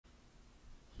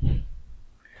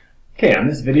Okay, on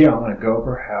this video I'm going to go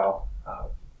over how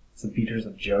some features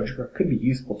of GeoGebra could be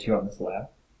useful to you on this lab.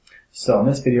 So in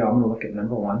this video I'm going to look at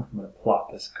number one. I'm going to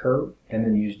plot this curve and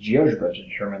then use GeoGebra to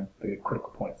determine the critical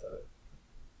points of it.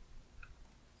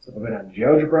 So we'll go down to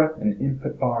GeoGebra and the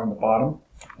input bar on the bottom.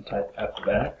 I'll type f of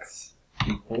x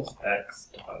equals x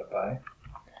divided by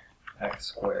x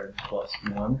squared plus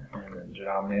 1, and the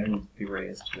denominator needs to be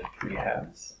raised to the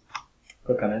 3/2.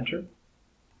 Click on enter.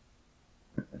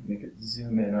 Make it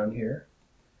zoom in on here.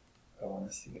 If I want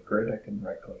to see the grid, I can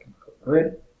right click and click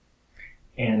grid.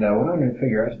 And what I'm going to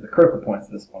figure out is the critical points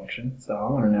of this function. So I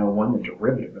want to know when the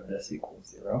derivative of this equals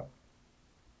 0.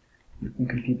 You can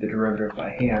compute the derivative by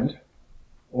hand.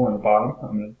 Or on the bottom,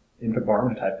 I'm going to input bar, I'm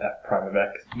going to type f prime of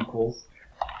x equals,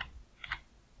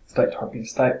 start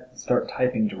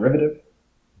typing derivative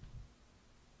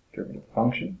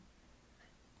function.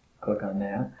 Click on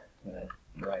that, and then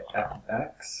write f of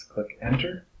x, click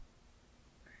enter,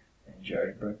 and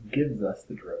GeoGebra gives us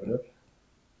the derivative.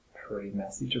 Pretty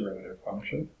messy derivative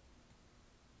function.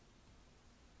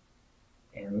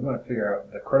 And we want to figure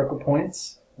out the critical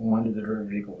points. When did the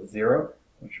derivative equal 0,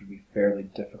 which would be fairly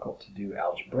difficult to do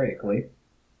algebraically.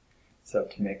 So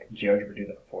to make GeoGebra do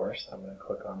that for us, I'm going to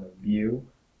click on the View,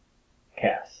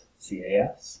 CAS,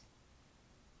 C-A-S.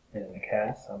 And in the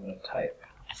CAS, I'm going to type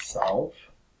solve.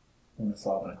 I'm going to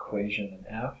solve an equation in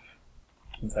f.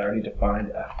 Since I already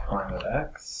defined f prime of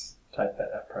x, type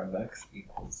that f prime of x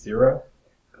equals 0.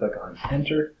 Click on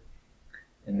enter.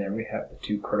 And there we have the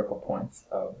two critical points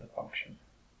of the function.